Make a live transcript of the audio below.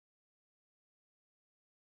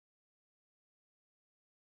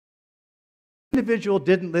individual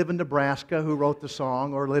didn't live in Nebraska who wrote the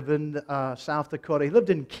song or live in South Dakota. He lived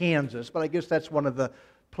in Kansas, but I guess that's one of the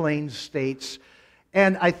plains states.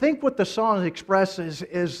 And I think what the song expresses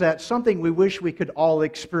is that something we wish we could all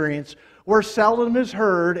experience, where seldom is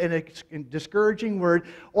heard a discouraging word,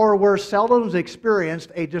 or where seldom is experienced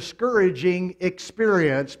a discouraging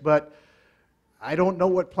experience. But I don't know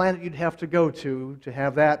what planet you'd have to go to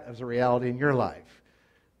have that as a reality in your life.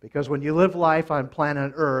 Because when you live life on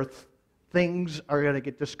planet Earth, things are going to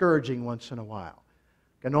get discouraging once in a while.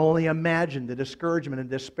 I can only imagine the discouragement and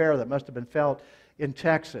despair that must have been felt in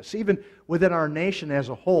Texas. Even within our nation as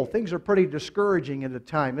a whole, things are pretty discouraging at the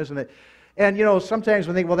time, isn't it? And sometimes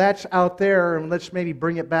we think, well, that's out there, and let's maybe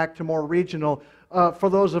bring it back to more regional. For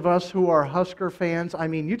those of us who are Husker fans, I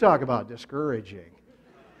mean, you talk about discouraging.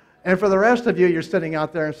 And for the rest of you, you're sitting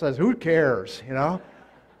out there and says, who cares, But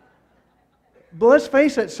let's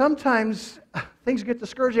face it, sometimes things get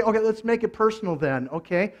discouraging. Okay, let's make it personal then,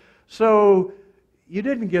 okay? So, you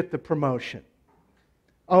didn't get the promotion.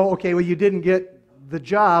 Oh, okay, well, you didn't get the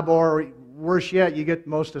job, or worse yet, you get the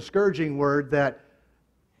most discouraging word that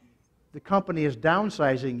the company is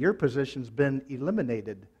downsizing, your position's been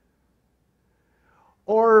eliminated.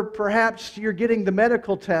 Or perhaps you're getting the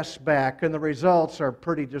medical tests back and the results are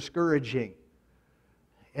pretty discouraging.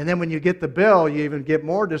 And then when you get the bill, you even get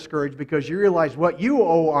more discouraged because you realize what you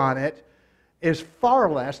owe on it is far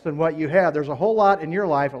less than what you have. There's a whole lot in your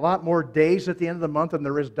life, a lot more days at the end of the month than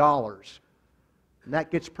there is dollars. And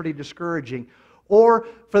that gets pretty discouraging. Or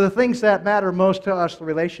for the things that matter most to us, the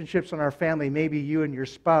relationships in our family, maybe you and your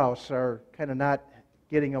spouse are kind of not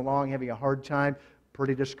getting along, having a hard time,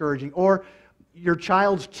 pretty discouraging. Or your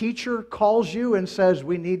child's teacher calls you and says,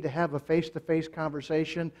 we need to have a face-to-face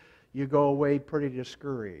conversation. You go away pretty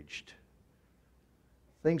discouraged.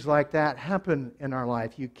 Things like that happen in our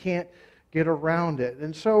life. You can't get around it.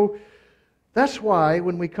 And so that's why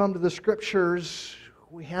when we come to the Scriptures,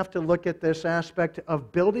 we have to look at this aspect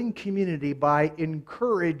of building community by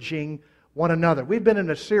encouraging one another. We've been in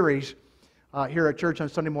a series here at church on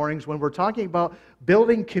Sunday mornings when we're talking about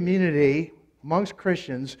building community amongst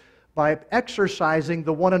Christians by exercising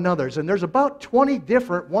the one another's. And there's about 20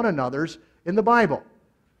 different one another's in the Bible.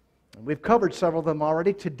 And we've covered several of them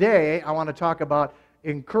already. Today, I want to talk about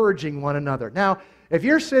encouraging one another. Now, if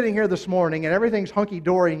you're sitting here this morning and everything's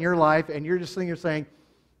hunky-dory in your life and you're just sitting here saying,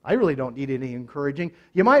 I really don't need any encouraging,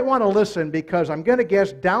 you might want to listen, because I'm going to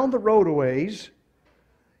guess down the road a ways,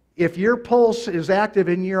 if your pulse is active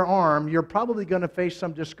in your arm, you're probably going to face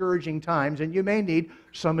some discouraging times, and you may need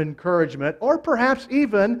some encouragement. Or perhaps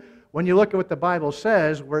even when you look at what the Bible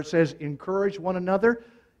says, where it says encourage one another,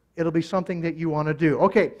 it'll be something that you want to do.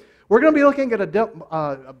 Okay, we're going to be looking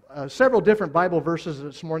at several different Bible verses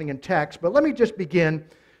this morning in text, but let me just begin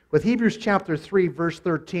with Hebrews chapter 3, verse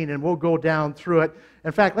 13, and we'll go down through it.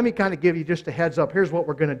 In fact, let me kind of give you just a heads up. Here's what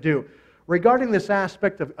we're going to do. Regarding this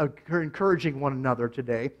aspect of encouraging one another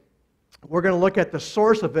today, we're going to look at the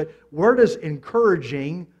source of it. Where does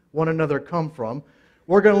encouraging one another come from?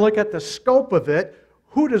 We're going to look at the scope of it.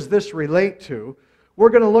 Who does this relate to? We're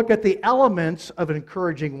going to look at the elements of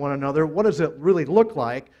encouraging one another. What does it really look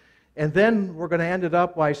like? And then we're going to end it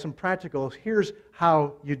up by some practicals. Here's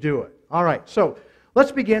how you do it. All right, so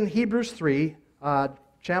let's begin Hebrews 3,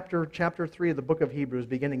 chapter 3 of the book of Hebrews,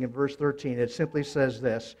 beginning in verse 13. It simply says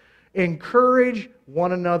this: encourage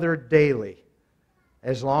one another daily,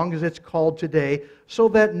 as long as it's called today, so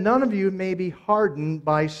that none of you may be hardened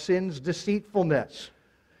by sin's deceitfulness.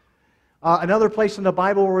 Another place in the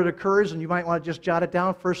Bible where it occurs, and you might want to just jot it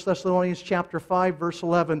down, 1 Thessalonians chapter 5, verse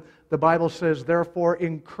 11, the Bible says, therefore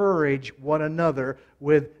encourage one another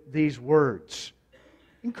with these words.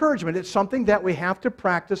 Encouragement, it's something that we have to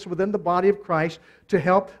practice within the body of Christ to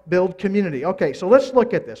help build community. Okay, so let's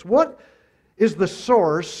look at this. What is the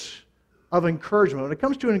source of encouragement? When it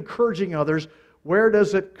comes to encouraging others, where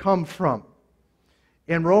does it come from?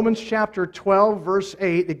 In Romans chapter 12, verse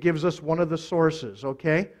 8, it gives us one of the sources,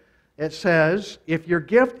 okay? It says, if your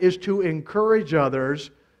gift is to encourage others,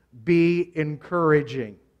 be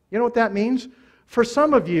encouraging. You know what that means? For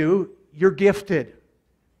some of you, you're gifted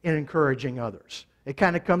in encouraging others. It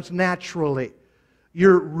kind of comes naturally.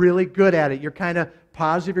 You're really good at it. You're kind of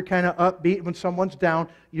positive. You're kind of upbeat. When someone's down,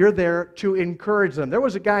 you're there to encourage them. There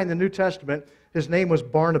was a guy in the New Testament. His name was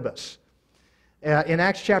Barnabas. In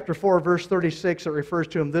Acts chapter 4, verse 36, it refers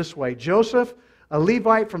to him this way: Joseph, a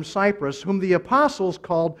Levite from Cyprus, whom the apostles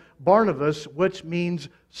called Barnabas, which means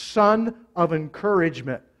son of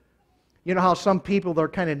encouragement. You know how some people, they're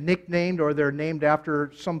kind of nicknamed or they're named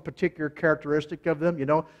after some particular characteristic of them? You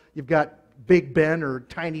know, you've got Big Ben or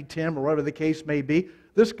Tiny Tim or whatever the case may be.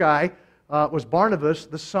 This guy was Barnabas,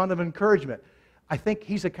 the son of encouragement. I think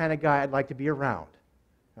he's the kind of guy I'd like to be around,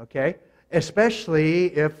 okay? Especially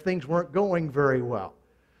if things weren't going very well.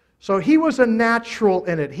 So he was a natural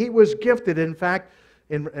in it. He was gifted. In fact,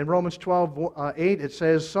 in Romans 12:8, it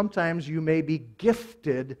says, sometimes you may be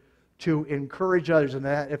gifted to encourage others. And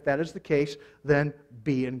that, if that is the case, then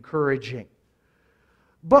be encouraging.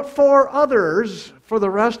 But for others, for the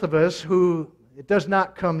rest of us who it does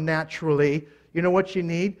not come naturally, you know what you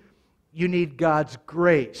need? You need God's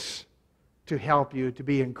grace to help you to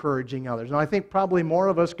be encouraging others. Now, I think probably more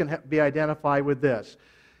of us can be identified with this.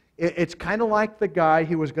 It's kind of like the guy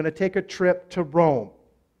who was going to take a trip to Rome.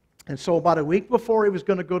 And so about a week before he was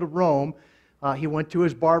going to go to Rome, he went to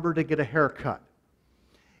his barber to get a haircut.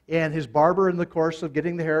 And his barber, in the course of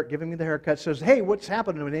giving him the haircut, says, "Hey, what's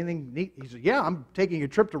happening? Anything neat?" He said, "Yeah, I'm taking a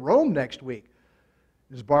trip to Rome next week."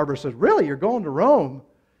 His barber says, "Really? You're going to Rome?"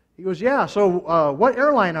 He goes, "Yeah. So what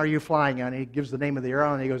airline are you flying on?" He gives the name of the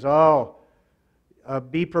airline. He goes,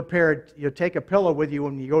 be prepared. You take a pillow with you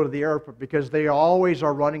when you go to the airport because they always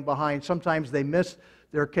are running behind. Sometimes they miss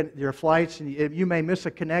their flights, and you may miss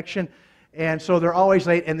a connection, and so they're always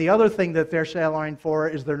late. And the other thing that they're airline for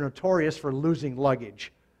is they're notorious for losing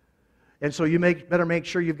luggage. And so you better make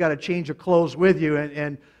sure you've got a change of clothes with you,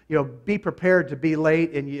 and be prepared to be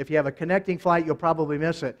late. And if you have a connecting flight, you'll probably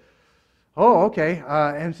miss it. Oh, okay.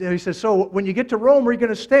 And he says, "So when you get to Rome, where are you going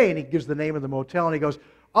to stay?" And he gives the name of the motel, and he goes,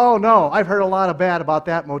 "Oh, no, I've heard a lot of bad about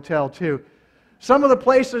that motel, too. Some of the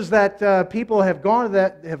places that people have gone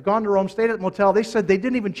to Rome, stayed at the motel, they said they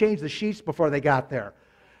didn't even change the sheets before they got there.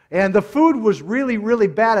 And the food was really, really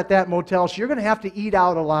bad at that motel, so you're going to have to eat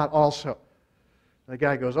out a lot also." The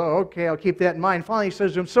guy goes, "Oh, okay, I'll keep that in mind." Finally, he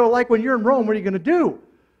says to him, "So, like when you're in Rome, what are you going to do?"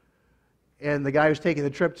 And the guy who's taking the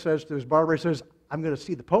trip says to his barber, he says, "I'm going to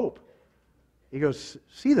see the Pope." He goes,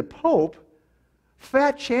 "See the Pope?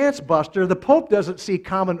 Fat chance, Buster. The Pope doesn't see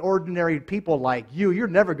common, ordinary people like you. You're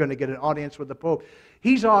never going to get an audience with the Pope.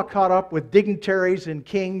 He's all caught up with dignitaries and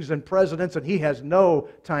kings and presidents, and he has no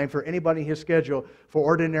time for anybody in his schedule for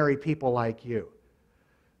ordinary people like you."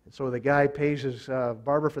 And so the guy pays his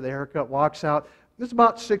barber for the haircut, walks out. It's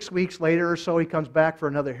about 6 weeks later or so, he comes back for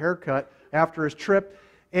another haircut after his trip,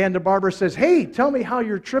 and the barber says, "Hey, tell me how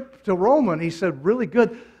your trip to Rome went." He said, "Really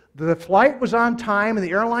good. The flight was on time, and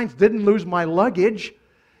the airlines didn't lose my luggage.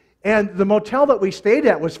 And the motel that we stayed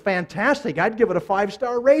at was fantastic. I'd give it a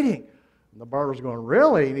 5-star rating." And the barber's going,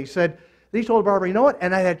 "Really?" And he told the barber, "You know what?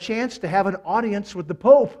 And I had a chance to have an audience with the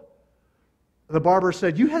Pope." The barber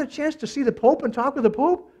said, "You had a chance to see the Pope and talk with the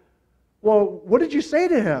Pope? Well, what did you say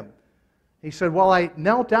to him?" He said, "Well, I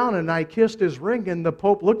knelt down and I kissed his ring, and the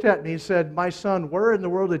Pope looked at me and said, 'My son, where in the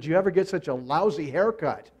world did you ever get such a lousy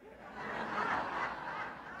haircut?'"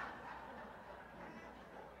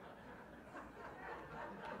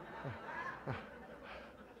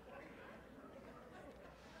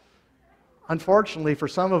 Unfortunately, for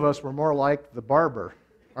some of us, we're more like the barber,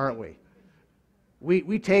 aren't we?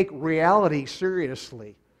 We take reality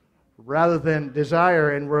seriously rather than desire,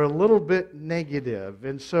 and we're a little bit negative.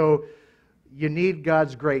 And so you need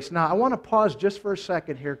God's grace. Now, I want to pause just for a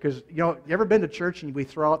second here because, you ever been to church and we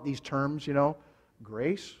throw out these terms,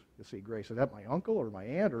 Grace? You see, grace. Is that my uncle or my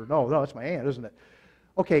aunt? Or no, it's my aunt, isn't it?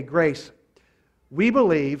 Okay, grace. We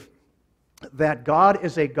believe that God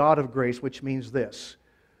is a God of grace, which means this.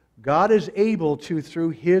 God is able to,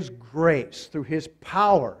 through His grace, through His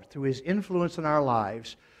power, through His influence in our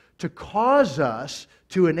lives, to cause us,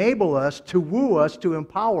 to enable us, to woo us, to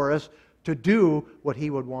empower us to do what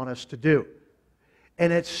He would want us to do.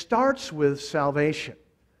 And it starts with salvation.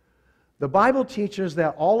 The Bible teaches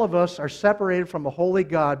that all of us are separated from a holy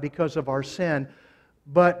God because of our sin,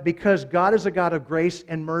 but because God is a God of grace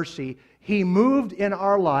and mercy, He moved in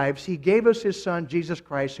our lives. He gave us His Son, Jesus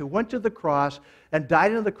Christ, who went to the cross and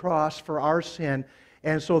died on the cross for our sin.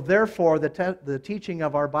 And so therefore, the teaching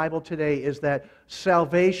of our Bible today is that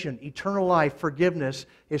salvation, eternal life, forgiveness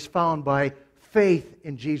is found by faith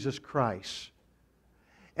in Jesus Christ.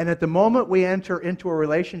 And at the moment we enter into a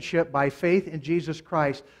relationship by faith in Jesus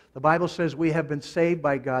Christ, the Bible says we have been saved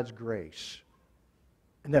by God's grace.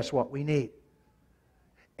 And that's what we need.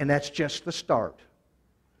 And that's just the start.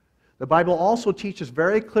 The Bible also teaches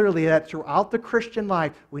very clearly that throughout the Christian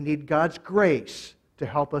life, we need God's grace to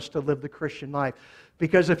help us to live the Christian life.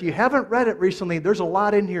 Because if you haven't read it recently, there's a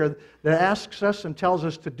lot in here that asks us and tells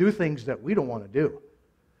us to do things that we don't want to do.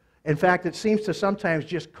 In fact, it seems to sometimes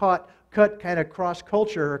just cut kind of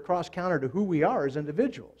cross-culture or cross-counter to who we are as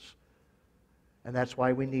individuals. And that's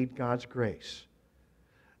why we need God's grace.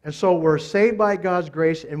 And so we're saved by God's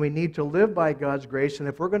grace, and we need to live by God's grace. And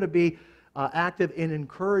if we're going to be active in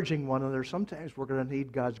encouraging one another, sometimes we're going to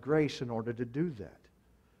need God's grace in order to do that.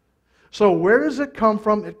 So where does it come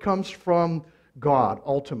from? It comes from God,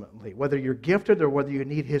 ultimately, whether you're gifted or whether you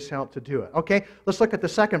need His help to do it. Okay, let's look at the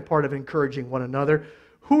second part of encouraging one another.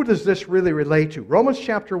 Who does this really relate to? Romans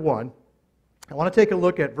chapter 1. I want to take a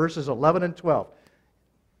look at verses 11 and 12.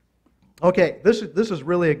 Okay, this is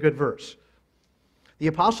really a good verse. The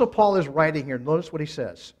Apostle Paul is writing here. Notice what he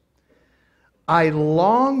says. I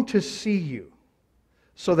long to see you,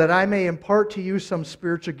 so that I may impart to you some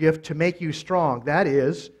spiritual gift to make you strong. That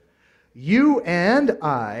is, you and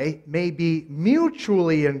I may be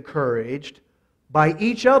mutually encouraged by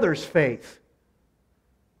each other's faith.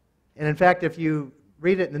 And in fact, if you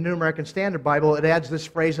read it in the New American Standard Bible, it adds this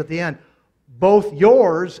phrase at the end, both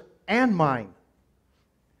yours and mine.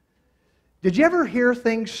 Did you ever hear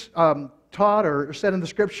things taught or said in the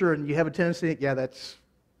Scripture and you have a tendency to think, yeah,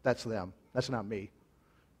 that's them. That's not me.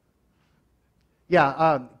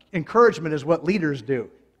 Yeah, encouragement is what leaders do.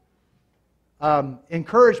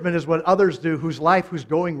 Encouragement is what others do whose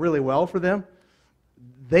going really well for them.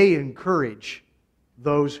 They encourage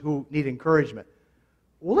those who need encouragement.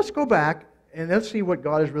 Well, let's go back and let's see what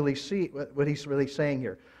God is really what He's really saying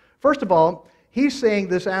here. First of all, He's saying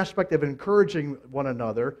this aspect of encouraging one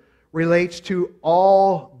another relates to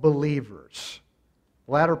all believers.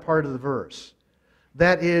 Latter part of the verse.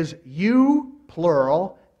 That is, you,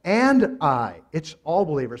 plural, and I. It's all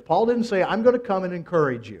believers. Paul didn't say, I'm going to come and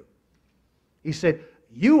encourage you. He said,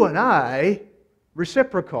 you and I,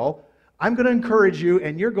 reciprocal, I'm going to encourage you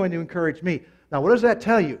and you're going to encourage me. Now, what does that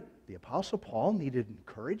tell you? The Apostle Paul needed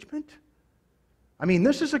encouragement? I mean,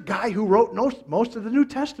 this is a guy who wrote most of the New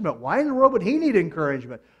Testament. Why in the world would he need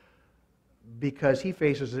encouragement? Because he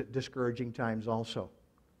faces discouraging times also.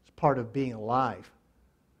 It's part of being alive.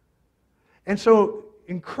 And so,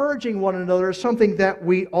 encouraging one another is something that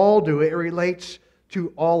we all do. It relates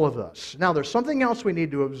to all of us. Now, there's something else we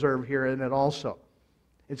need to observe here in it also.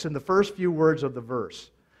 It's in the first few words of the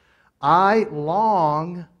verse. I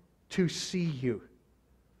long to see you.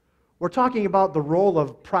 We're talking about the role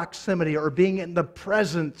of proximity or being in the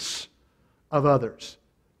presence of others.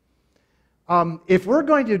 If we're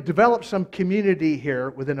going to develop some community here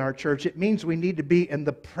within our church, it means we need to be in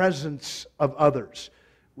the presence of others.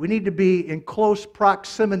 We need to be in close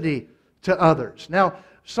proximity to others. Now,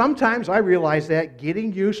 sometimes I realize that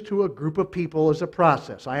getting used to a group of people is a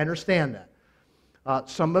process. I understand that.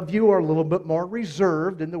 Some of you are a little bit more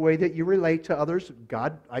reserved in the way that you relate to others.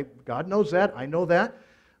 God knows that. I know that.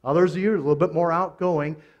 Others of you are a little bit more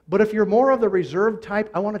outgoing. But if you're more of the reserved type,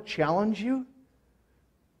 I want to challenge you.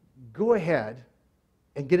 Go ahead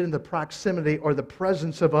and get in the proximity or the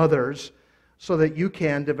presence of others so that you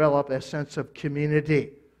can develop a sense of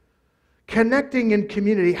community. Connecting in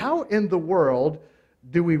community, how in the world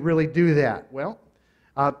do we really do that? Well,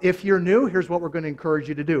 if you're new, here's what we're going to encourage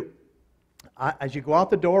you to do. As you go out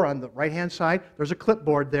the door on the right-hand side, there's a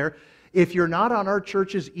clipboard there. If you're not on our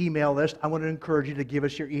church's email list, I want to encourage you to give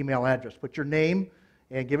us your email address. Put your name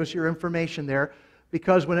and give us your information there.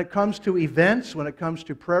 Because when it comes to events, when it comes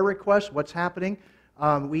to prayer requests, what's happening,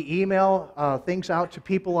 we email things out to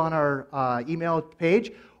people on our email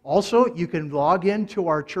page. Also, you can log into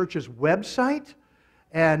our church's website,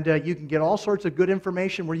 and you can get all sorts of good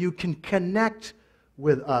information where you can connect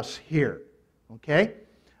with us here. Okay?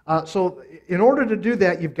 So in order to do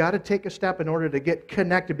that, you've got to take a step in order to get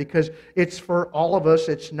connected because it's for all of us.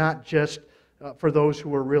 It's not just for those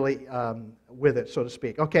who are really with it, so to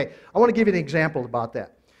speak. Okay, I want to give you an example about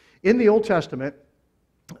that. In the Old Testament,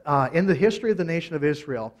 in the history of the nation of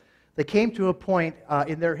Israel, they came to a point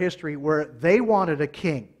in their history where they wanted a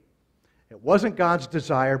king. It wasn't God's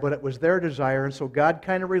desire, but it was their desire, and so God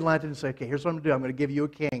kind of relented and said, okay, here's what I'm going to do. I'm going to give you a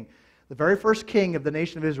king. The very first king of the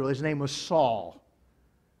nation of Israel, his name was Saul.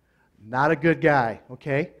 Not a good guy,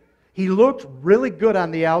 okay? He looked really good on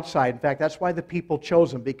the outside. In fact, that's why the people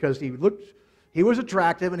chose him, because he was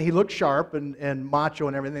attractive and he looked sharp and macho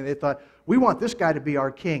and everything. They thought, we want this guy to be our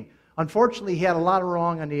king. Unfortunately, he had a lot of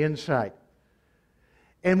wrong on the inside.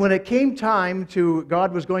 And when it came time to,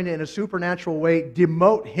 God was going to, in a supernatural way,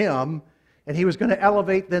 demote him, and he was going to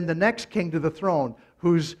elevate then the next king to the throne,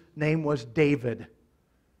 whose name was David.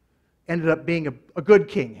 Ended up being a good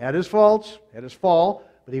king. Had his faults, had his fall,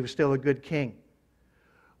 but he was still a good king.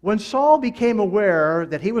 When Saul became aware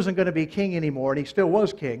that he wasn't going to be king anymore, and he still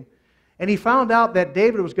was king, and he found out that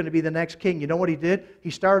David was going to be the next king, you know what he did?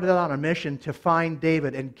 He started on a mission to find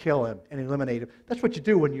David and kill him and eliminate him. That's what you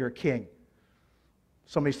do when you're a king.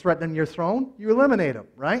 Somebody's threatening your throne, you eliminate him,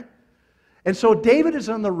 right? And so David is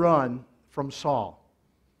on the run from Saul.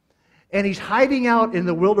 And he's hiding out in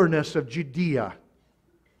the wilderness of Judea.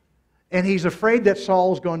 And he's afraid that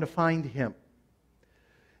Saul is going to find him.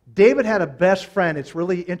 David had a best friend. It's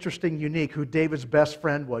really interesting, unique, who David's best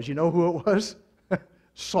friend was. You know who it was?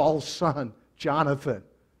 Saul's son, Jonathan.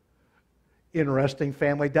 Interesting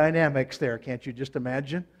family dynamics there, can't you just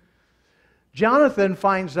imagine? Jonathan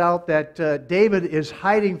finds out that David is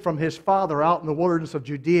hiding from his father out in the wilderness of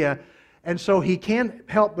Judea, and so he can't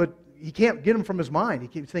get him from his mind. He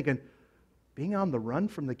keeps thinking, being on the run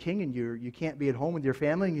from the king and you can't be at home with your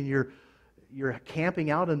family and you're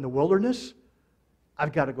camping out in the wilderness?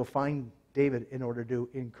 I've got to go find David in order to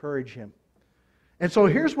encourage him. And so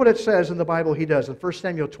here's what it says in the Bible he does in 1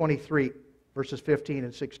 Samuel 23, verses 15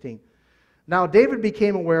 and 16. Now David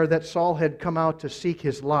became aware that Saul had come out to seek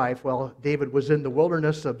his life while David was in the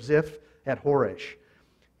wilderness of Ziph at Horesh.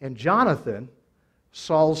 And Jonathan,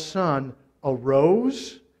 Saul's son,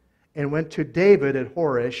 arose and went to David at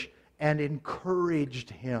Horesh and encouraged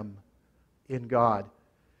him in God.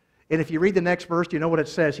 And if you read the next verse, you know what it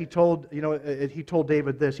says. He told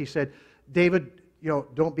David this. He said, David,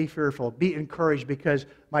 don't be fearful. Be encouraged because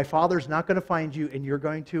my father's not going to find you and you're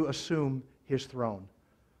going to assume his throne.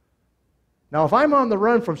 Now, if I'm on the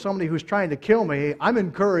run from somebody who's trying to kill me, I'm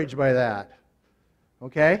encouraged by that.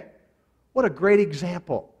 Okay? What a great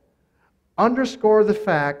example. Underscore the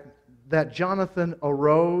fact that Jonathan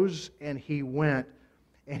arose and he went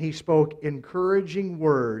and he spoke encouraging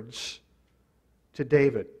words to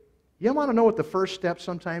David. You want to know what the first step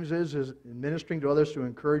sometimes is in ministering to others through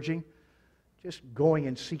encouraging? Just going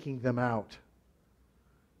and seeking them out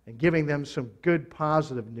and giving them some good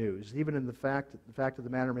positive news, even in the fact of the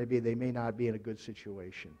matter may be they may not be in a good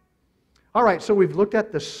situation. All right, so we've looked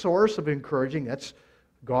at the source of encouraging. That's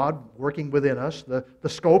God working within us. The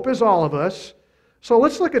scope is all of us. So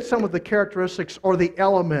let's look at some of the characteristics or the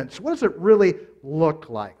elements. What does it really look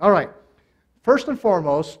like? All right, first and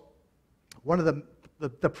foremost, one of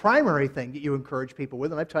the primary thing that you encourage people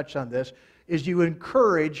with, and I've touched on this, is you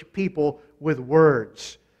encourage people with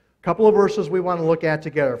words. A couple of verses we want to look at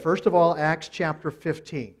together. First of all, Acts chapter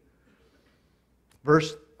 15,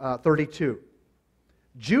 verse 32.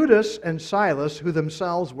 Judas and Silas, who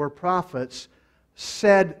themselves were prophets,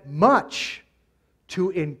 said much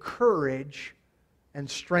to encourage and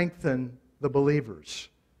strengthen the believers.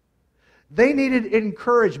 They needed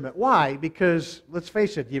encouragement. Why? Because, let's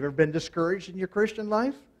face it, you've ever been discouraged in your Christian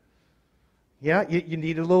life? Yeah, you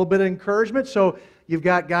need a little bit of encouragement. So you've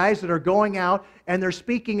got guys that are going out and they're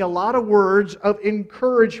speaking a lot of words of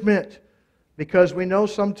encouragement because we know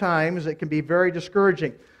sometimes it can be very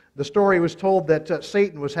discouraging. The story was told that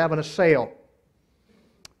Satan was having a sale.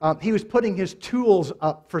 He was putting his tools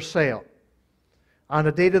up for sale. On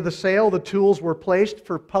the date of the sale, the tools were placed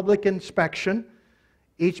for public inspection,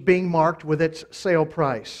 each being marked with its sale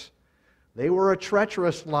price. They were a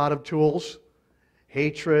treacherous lot of tools.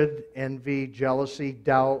 Hatred, envy, jealousy,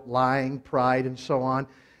 doubt, lying, pride, and so on.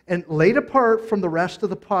 And laid apart from the rest of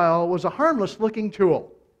the pile was a harmless-looking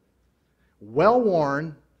tool.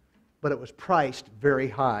 Well-worn, but it was priced very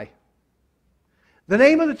high. The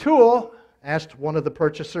name of the tool, asked one of the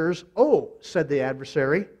purchasers. Oh, said the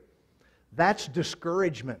adversary, that's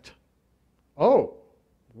discouragement. Oh,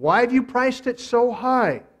 why have you priced it so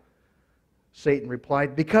high? Satan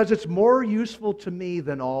replied, because it's more useful to me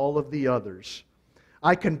than all of the others.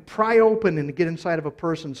 I can pry open and get inside of a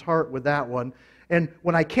person's heart with that one. And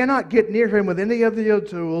when I cannot get near him with any of the other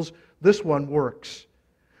tools, this one works.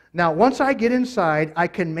 Now, once I get inside, I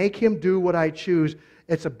can make him do what I choose.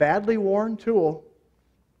 It's a badly worn tool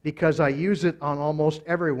because I use it on almost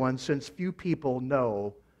everyone since few people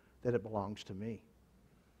know that it belongs to me.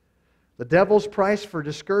 The devil's price for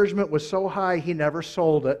discouragement was so high he never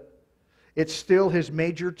sold it. It's still his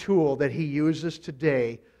major tool that he uses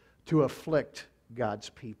today to afflict God's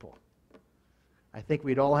people. I think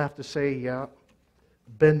we'd all have to say, yeah,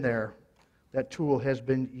 been there. That tool has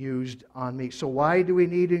been used on me. So why do we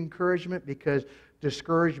need encouragement? Because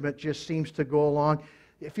discouragement just seems to go along.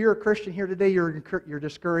 If you're a Christian here today, you're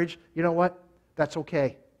discouraged, you know what? That's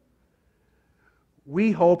okay.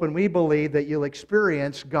 We hope and we believe that you'll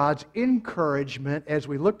experience God's encouragement as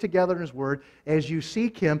we look together in His Word, as you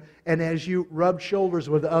seek Him, and as you rub shoulders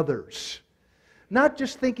with others. Not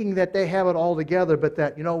just thinking that they have it all together, but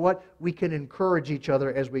that, you know what, we can encourage each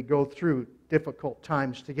other as we go through difficult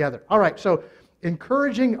times together. All right, so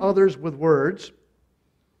encouraging others with words.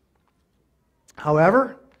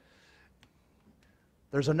 However,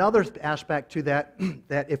 there's another aspect to that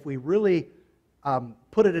that if we really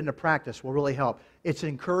put it into practice will really help. It's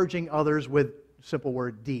encouraging others with, simple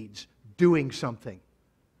word, deeds, doing something.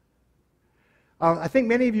 I think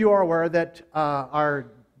many of you are aware that our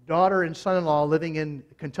daughter and son-in-law living in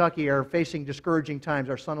Kentucky are facing discouraging times.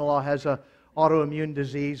 Our son-in-law has an autoimmune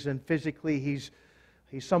disease, and physically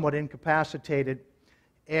He's somewhat incapacitated.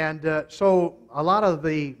 And so a lot of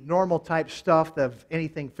the normal type stuff of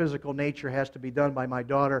anything physical nature has to be done by my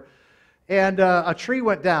daughter. And a tree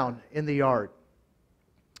went down in the yard.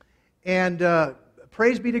 And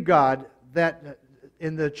praise be to God that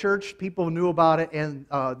in the church people knew about it, and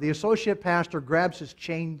the associate pastor grabs his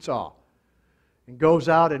chainsaw and goes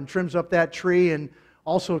out and trims up that tree and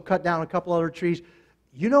also cut down a couple other trees.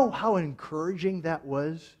 You know how encouraging that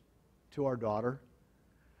was to our daughter?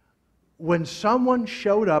 When someone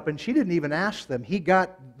showed up, and she didn't even ask them, he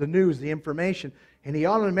got the news, the information, and he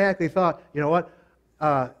automatically thought, you know what,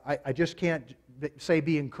 I just can't say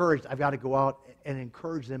be encouraged. I've got to go out and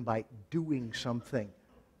encourage them by doing something.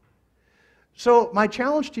 So my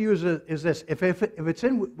challenge to you is this. If it's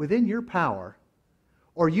within your power,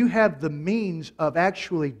 or you have the means of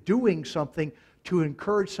actually doing something to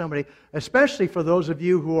encourage somebody, especially for those of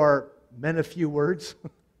you who are men of few words,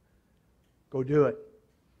 go do it.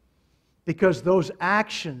 Because those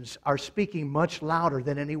actions are speaking much louder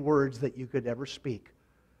than any words that you could ever speak.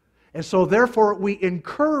 And so therefore we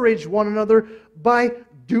encourage one another by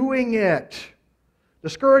doing it.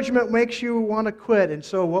 Discouragement makes you want to quit. And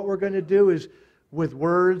so what we're going to do is, with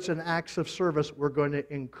words and acts of service, we're going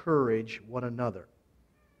to encourage one another.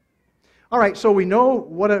 All right, so we know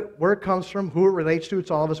where it comes from, who it relates to,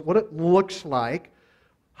 it's all of us, what it looks like.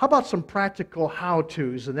 How about some practical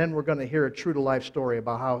how-tos, and then we're going to hear a true-to-life story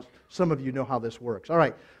about how some of you know how this works. All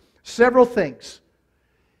right, several things.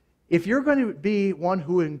 If you're going to be one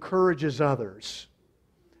who encourages others,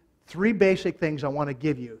 3 basic things I want to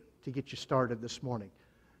give you to get you started this morning.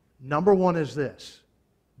 Number 1 is this: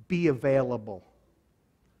 be available.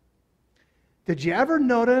 Did you ever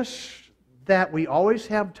notice that we always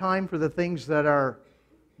have time for the things that are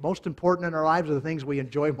most important in our lives, or the things we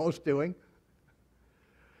enjoy most doing?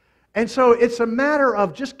 And so it's a matter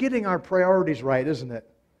of just getting our priorities right, isn't it?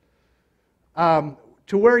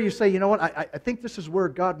 To where you say, you know what, I think this is where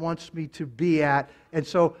God wants me to be at. And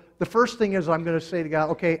so the first thing is I'm going to say to God,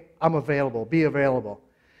 okay, I'm available, be available.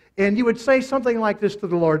 And you would say something like this to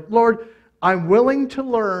the Lord: Lord, I'm willing to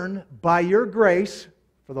learn by your grace,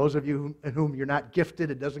 for those of you in whom you're not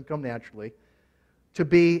gifted, it doesn't come naturally, to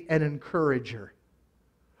be an encourager.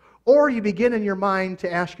 Or you begin in your mind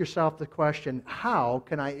to ask yourself the question, how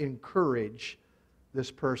can I encourage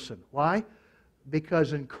this person? Why?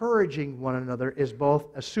 Because encouraging one another is both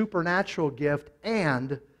a supernatural gift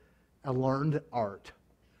and a learned art.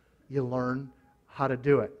 You learn how to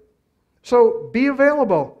do it. So be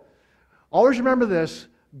available. Always remember this: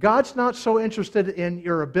 God's not so interested in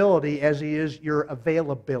your ability as He is your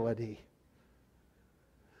availability.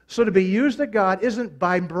 So to be used of God isn't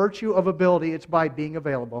by virtue of ability, it's by being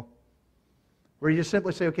available. Where you just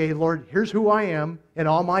simply say, okay, Lord, here's who I am in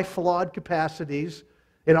all my flawed capacities,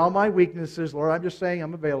 in all my weaknesses. Lord, I'm just saying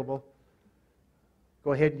I'm available.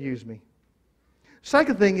 Go ahead and use me.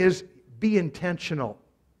 Second thing is, be intentional.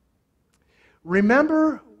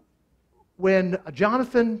 Remember when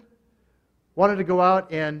Jonathan wanted to go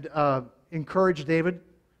out and encourage David?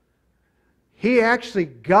 He actually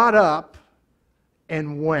got up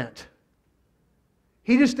and went.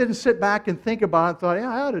 He just didn't sit back and think about it and thought, yeah,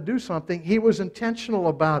 I ought to do something. He was intentional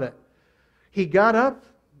about it. He got up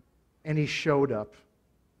and he showed up.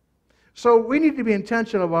 So we need to be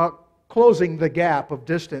intentional about closing the gap of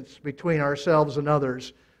distance between ourselves and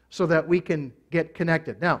others so that we can get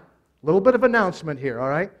connected. Now, a little bit of announcement here, all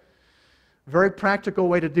right? Very practical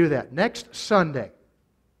way to do that. Next Sunday,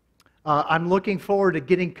 I'm looking forward to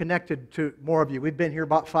getting connected to more of you. We've been here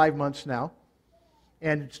about 5 months now,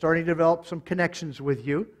 and starting to develop some connections with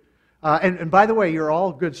you. And by the way, you're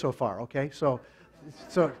all good so far, okay? So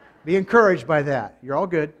be encouraged by that. You're all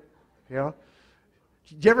good. You know?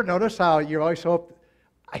 Did you ever notice how you always hope,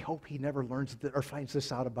 I hope he never learns or finds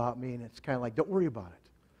this out about me? And it's kind of like, don't worry about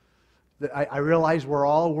it. I realize we're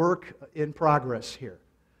all work in progress here.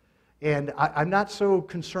 And I'm not so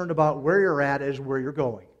concerned about where you're at as where you're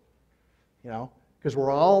going. You know? Because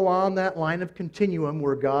we're all on that line of continuum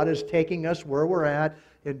where God is taking us where we're at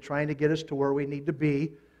and trying to get us to where we need to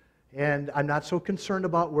be. And I'm not so concerned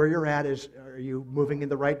about where you're at. Are you moving in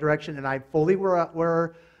the right direction? And I fully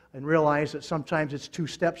aware and realize that sometimes it's 2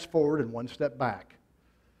 steps forward and 1 step back.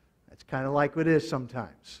 That's kind of like it is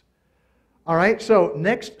sometimes. All right, so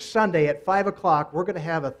next Sunday at 5 o'clock, we're going to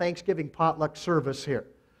have a Thanksgiving potluck service here.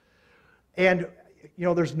 And, you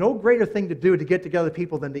know, there's no greater thing to do to get together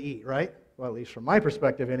people than to eat, right? Well, at least from my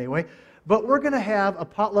perspective anyway. But we're going to have a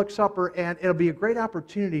potluck supper, and it'll be a great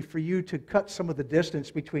opportunity for you to cut some of the distance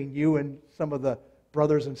between you and some of the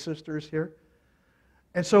brothers and sisters here.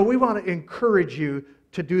 And so we want to encourage you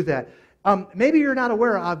to do that. Maybe you're not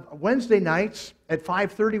aware of Wednesday nights at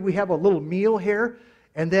 5:30 we have a little meal here,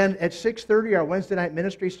 and then at 6:30 our Wednesday night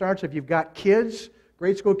ministry starts. If you've got kids,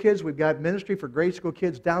 grade school kids, we've got ministry for grade school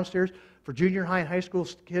kids downstairs. For junior high and high school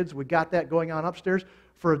kids, we've got that going on upstairs.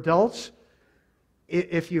 For adults,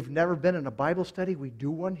 if you've never been in a Bible study, we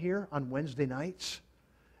do one here on Wednesday nights.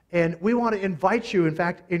 And we want to invite you, in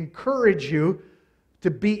fact, encourage you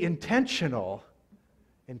to be intentional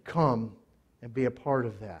and come and be a part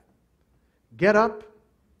of that. Get up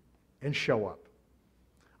and show up.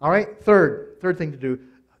 All right, third thing to do,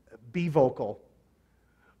 be vocal.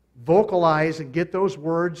 Vocalize and get those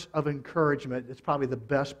words of encouragement. It's probably the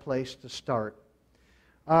best place to start.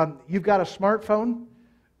 You've got a smartphone.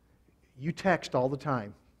 You text all the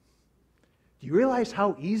time. Do you realize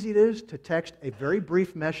how easy it is to text a very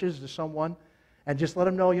brief message to someone and just let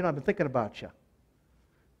them know, I've been thinking about you.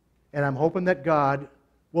 And I'm hoping that God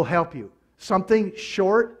will help you. Something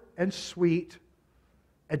short and sweet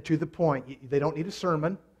and to the point. They don't need a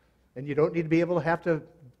sermon, and you don't need to be able to have to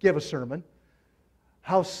give a sermon.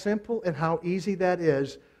 How simple and how easy that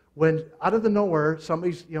is when out of the nowhere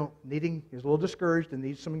somebody's is a little discouraged and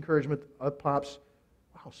needs some encouragement. Up pops,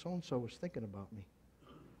 wow, so-and-so was thinking about me.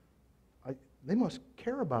 They must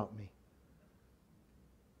care about me.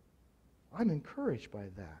 I'm encouraged by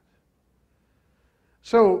that.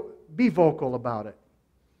 So be vocal about it.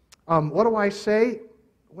 What do I say?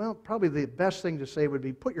 Well, probably the best thing to say would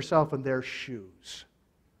be put yourself in their shoes.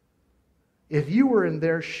 If you were in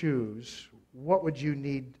their shoes, what would you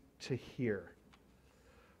need to hear?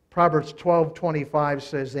 Proverbs 12:25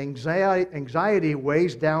 says, anxiety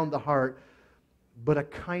weighs down the heart, but a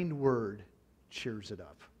kind word cheers it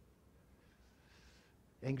up.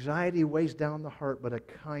 Anxiety weighs down the heart, but a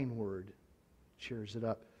kind word cheers it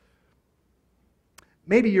up.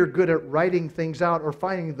 Maybe you're good at writing things out or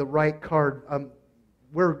finding the right card.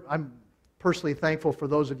 I'm personally thankful for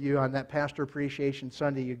those of you on that Pastor Appreciation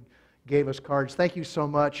Sunday you gave us cards. Thank you so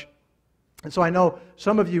much. And so I know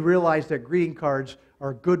some of you realize that greeting cards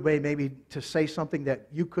are a good way maybe to say something that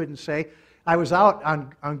you couldn't say. I was out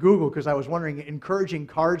on Google because I was wondering, encouraging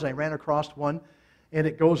cards. I ran across one, and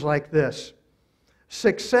it goes like this.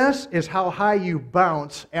 Success is how high you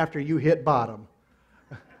bounce after you hit bottom.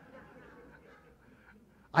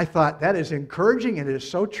 I thought, that is encouraging, and it is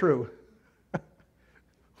so true.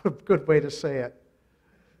 A good way to say it.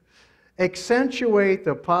 Accentuate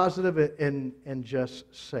the positive and just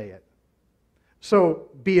say it. So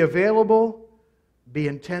be available, be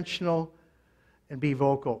intentional, and be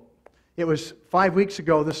vocal. It was 5 weeks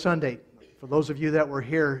ago this Sunday. For those of you that were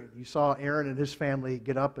here, you saw Aaron and his family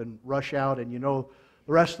get up and rush out, and you know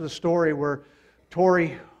the rest of the story where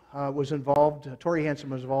Tori was involved. Tori Hansen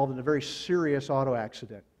was involved in a very serious auto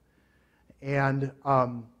accident. And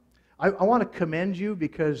I want to commend you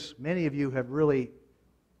because many of you have really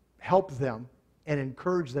helped them and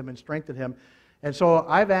encouraged them and strengthened him. And so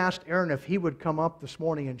I've asked Aaron if he would come up this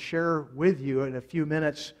morning and share with you in a few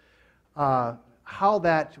minutes how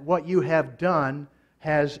what you have done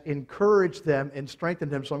has encouraged them and strengthened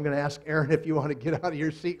them. So I'm going to ask Aaron if you want to get out of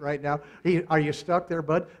your seat right now. Are you stuck there,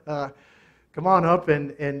 bud? Come on up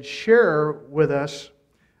and share with us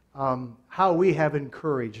how we have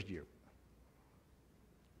encouraged you.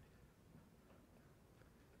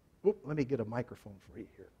 Oop, let me get a microphone for you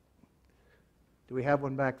here. Do we have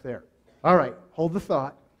one back there? All right, hold the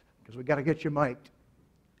thought, because we've got to get you mic'd.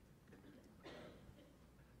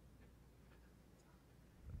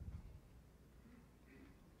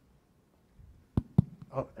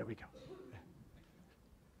 Oh, there we go.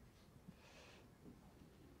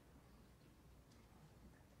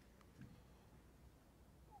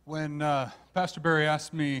 When Pastor Barry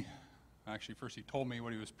asked me, actually first he told me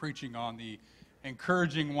what he was preaching on, the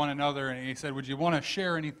encouraging one another, and he said, would you want to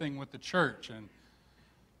share anything with the church? And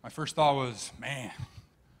my first thought was, man,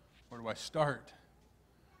 where do I start?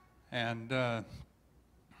 And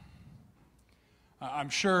I'm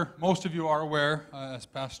sure most of you are aware, as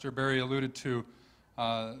Pastor Barry alluded to,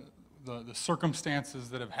 the circumstances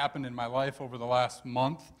that have happened in my life over the last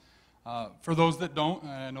month. For those that don't,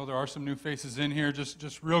 I know there are some new faces in here,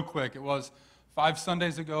 just real quick, it was 5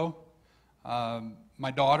 Sundays ago, my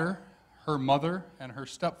daughter, her mother, and her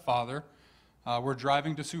stepfather were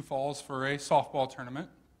driving to Sioux Falls for a softball tournament.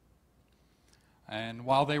 And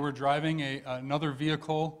while they were driving, another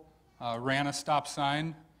vehicle ran a stop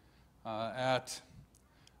sign at,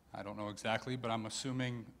 I don't know exactly, but I'm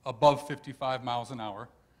assuming above 55 miles an hour,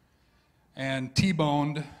 and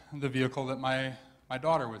T-boned the vehicle that my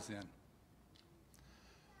daughter was in.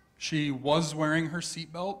 She was wearing her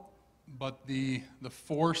seatbelt, but the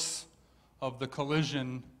force of the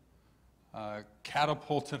collision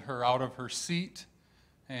catapulted her out of her seat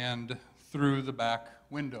and through the back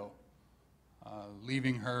window,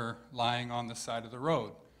 leaving her lying on the side of the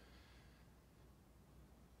road.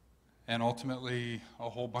 And ultimately, a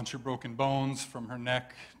whole bunch of broken bones from her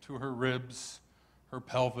neck to her ribs, her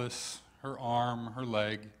pelvis, her arm, her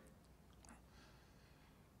leg.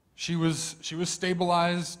 She was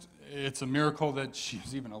stabilized. It's a miracle that she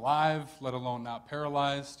was even alive, let alone not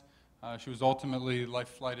paralyzed. She was ultimately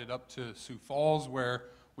life-flighted up to Sioux Falls, where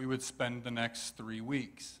we would spend the next 3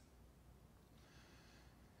 weeks.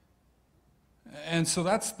 And so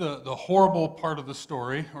that's the horrible part of the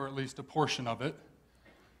story, or at least a portion of it.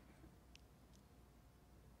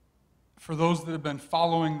 For those that have been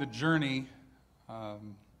following the journey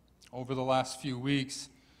over the last few weeks,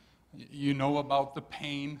 you know about the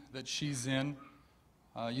pain that she's in.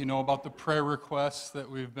 You know about the prayer requests that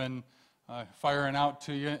we've been firing out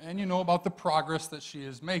to you, and you know about the progress that she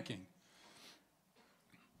is making.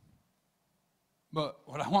 But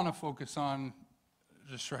what I want to focus on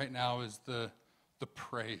just right now is the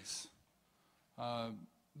praise.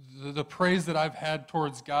 The praise that I've had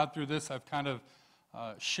towards God through this, I've kind of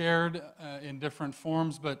shared in different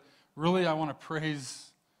forms, but really I want to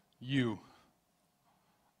praise you.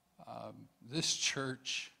 This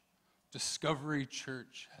church, Discovery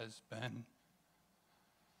Church, has been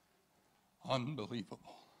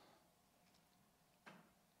unbelievable.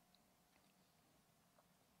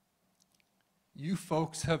 You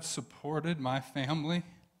folks have supported my family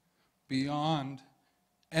beyond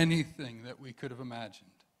anything that we could have imagined.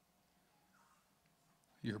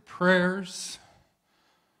 Your prayers,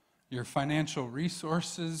 your financial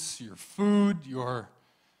resources, your food, your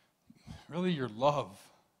love.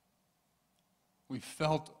 We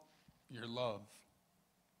felt your love.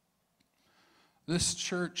 This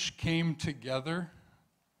church came together,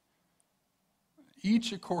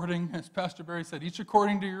 each according, as Pastor Barry said, each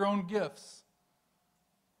according to your own gifts.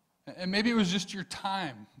 And maybe it was just your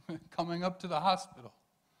time coming up to the hospital.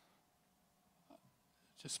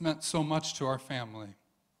 It just meant so much to our family.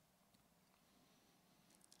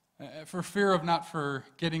 For fear of not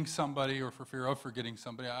forgetting somebody, or for fear of forgetting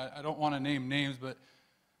somebody, I don't want to name names, but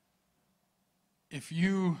if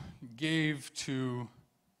you gave to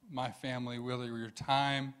my family, whether your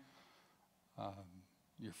time,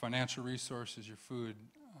 your financial resources, your food,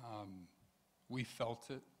 we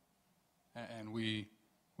felt it, and we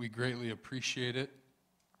greatly appreciate it.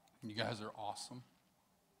 You guys are awesome.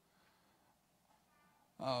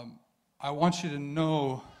 I want you to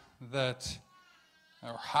know that,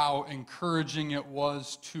 or how encouraging it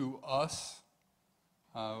was to us,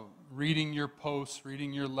 reading your posts,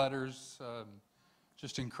 reading your letters,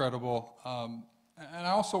 just incredible. And I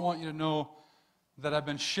also want you to know that I've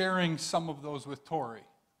been sharing some of those with Tori.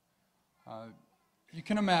 You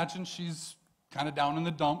can imagine she's kind of down in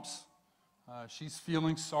the dumps. She's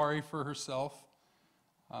feeling sorry for herself.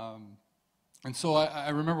 And so I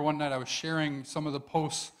remember one night I was sharing some of the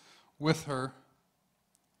posts with her,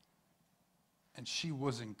 and she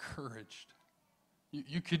was encouraged.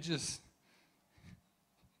 You could just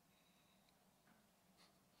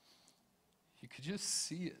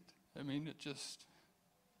see it. I mean,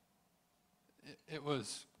 it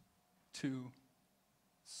was to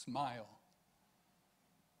smile.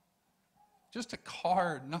 Just a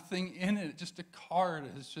card, nothing in it, just a card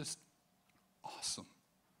is just awesome.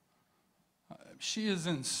 She is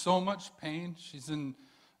in so much pain.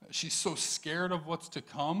 She's so scared of what's to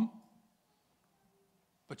come.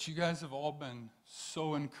 But you guys have all been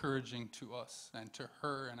so encouraging to us and to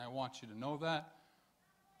her, and I want you to know that.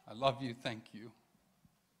 I love you. Thank you.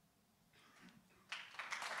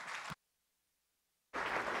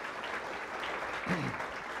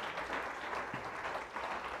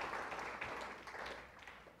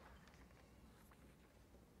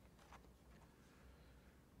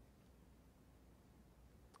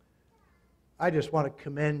 I just want to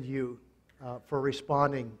commend you for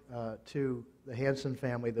responding to the Hanson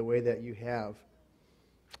family the way that you have.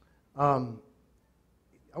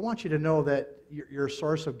 I want you to know that you're a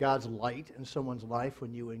source of God's light in someone's life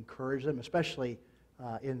when you encourage them, especially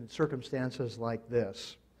in circumstances like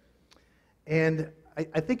this. And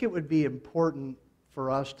I think it would be important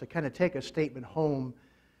for us to kind of take a statement home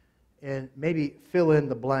and maybe fill in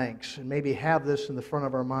the blanks and maybe have this in the front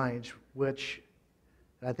of our minds, which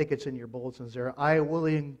I think it's in your bulletins there. I will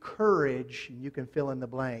encourage, and you can fill in the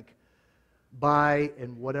blank, by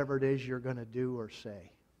and whatever it is you're going to do or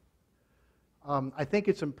say. I think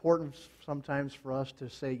it's important sometimes for us to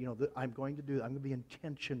say, I'm going to be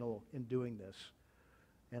intentional in doing this.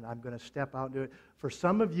 and I'm going to step out and do it. For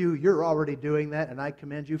some of you, you're already doing that, and I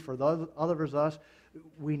commend you. For the others of us,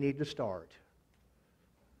 we need to start.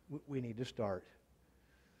 We need to start.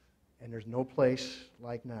 And there's no place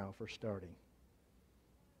like now for starting.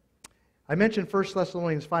 I mentioned 1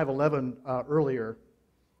 Thessalonians 5:11 earlier,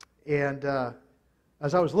 and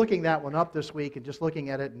as I was looking that one up this week and just looking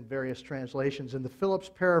at it in various translations, in the Phillips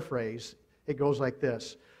paraphrase, it goes like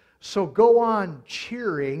this: "So go on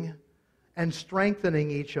cheering and strengthening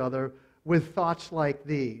each other with thoughts like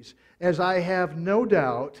these, as I have no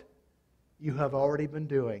doubt you have already been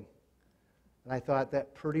doing." And I thought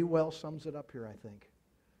that pretty well sums it up here, I think.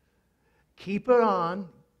 Keep it on,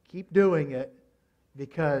 keep doing it,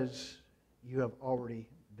 because you have already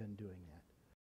been doing it.